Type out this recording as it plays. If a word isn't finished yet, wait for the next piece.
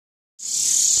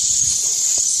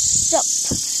What's up,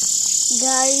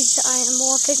 guys? I am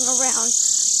walking around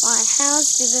my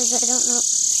house because I don't know,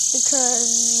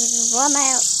 because I'm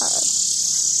outside.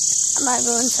 I might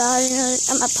go inside, I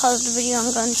might pause the video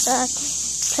and go inside,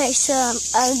 play some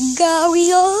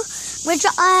Agario, which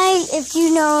if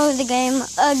you know the game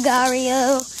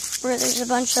Agario, where there's a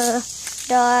bunch of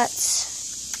dots,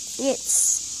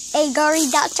 it's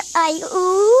agari.io,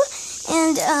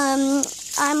 and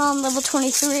I'm on level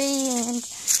 23, and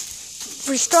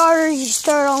for starters, you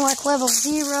start on like level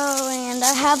 0, and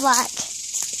I have like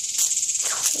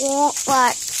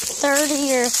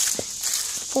 30 or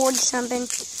 40 something.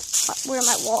 Where am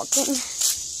I walking?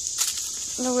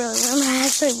 No, really, where am I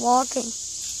actually walking?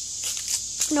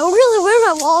 No, really, where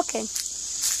am I walking?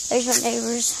 There's my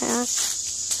neighbor's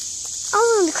house.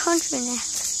 I'm in the country now.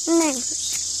 Neighbors.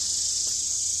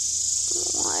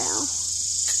 Wow.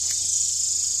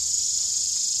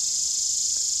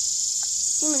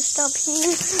 I'm gonna stop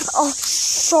here. Oh,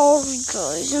 sorry,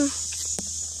 guys.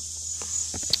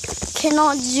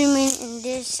 Cannot zoom in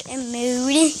this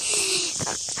mood.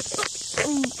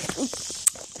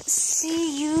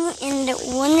 See you in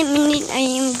 1 minute. I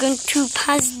am going to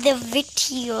pause the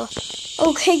video.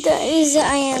 Okay, guys,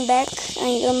 I am back. I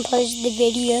am going to pause the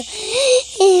video.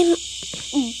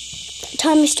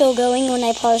 Time is still going when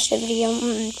I pause the video.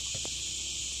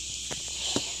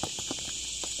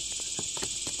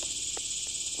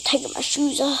 Taking my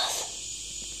shoes off.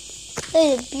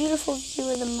 There's a beautiful view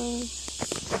of the moon.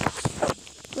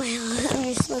 Well, I'm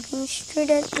just looking straight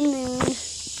at the moon.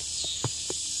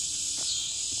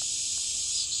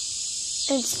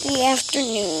 It's the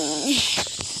afternoon.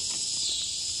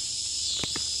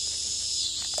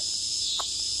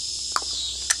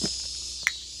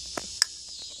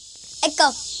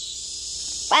 Echo.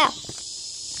 Wow.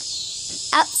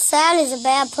 Outside is a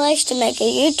bad place to make a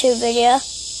YouTube video.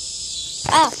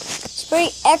 Wow. It's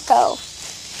pretty echo.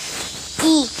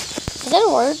 E. Is that a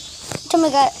word? Tell me,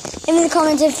 guys, in the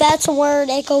comments if that's a word.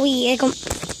 Echo-y. Echo.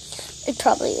 It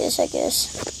probably is, I guess.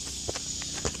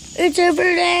 It's over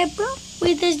there, bro.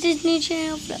 With this Disney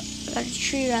Channel. Got a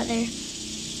tree right there.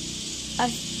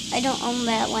 I don't own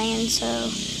that land,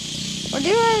 so. Or do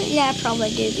I? Yeah, I probably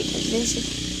do, because this is.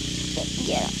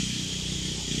 Yeah.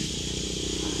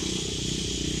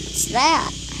 What's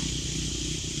that?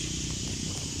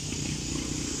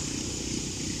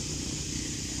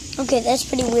 Okay, that's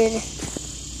pretty weird.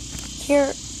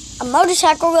 Here, a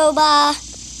motorcycle go by.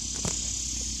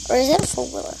 Or is that a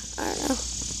four-wheeler? I don't know.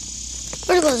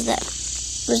 Where was that?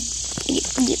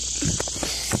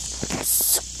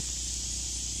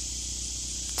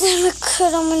 Then a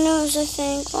cut on my nose, I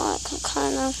think. Like,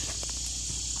 kind of.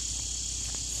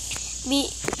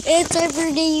 It's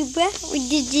every day with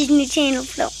the Disney Channel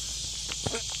flow.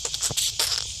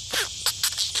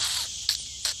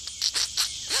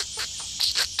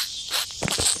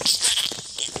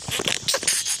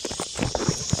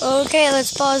 Okay,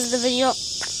 let's pause the video.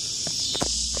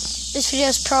 This video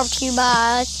is brought to you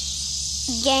by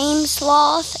Game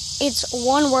Sloth. It's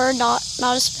one word, not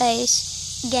a space.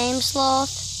 Game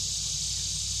Sloth.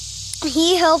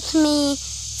 He helped me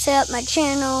set up my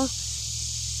channel,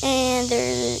 and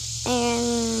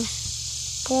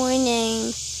boy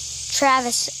named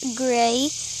Travis Gray.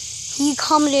 He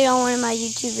commented on one of my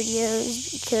YouTube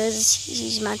videos because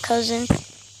he's my cousin.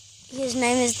 His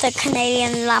name is the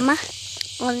Canadian Llama.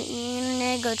 On the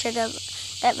internet, go check out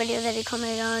that video that he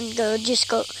commented on. Don't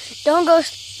go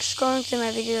scrolling through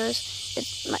my videos.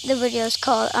 The video is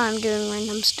called I'm Doing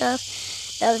Random Stuff.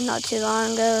 That was not too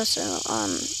long ago, so,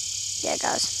 yeah,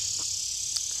 guys.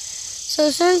 So,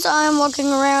 since I'm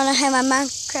walking around, I have my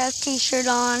Minecraft t-shirt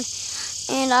on,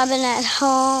 and I've been at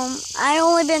home. I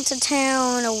only been to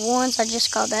town once. I just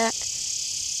got back.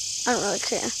 I don't really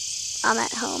care. I'm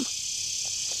at home.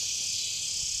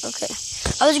 Okay.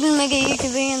 I was going to make a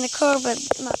YouTube video in the car, but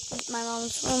my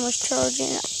mom's phone was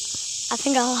charging. I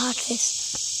think I like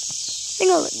this. I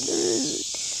think I look good.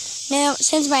 Now,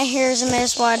 since my hair is a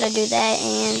mess, why'd I do that?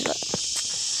 And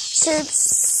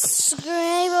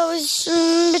subscribe. I was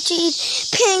soon to eat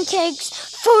pancakes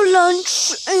for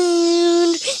lunch.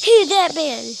 And hit that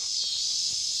bell.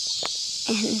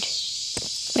 And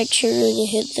make sure you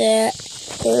hit that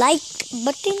like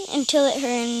button until it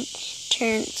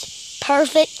turns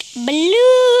perfect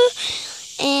blue.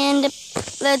 And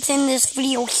let's end this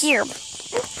video here.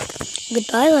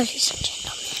 Goodbye, ladies and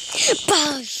gentlemen.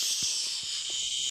 Bye.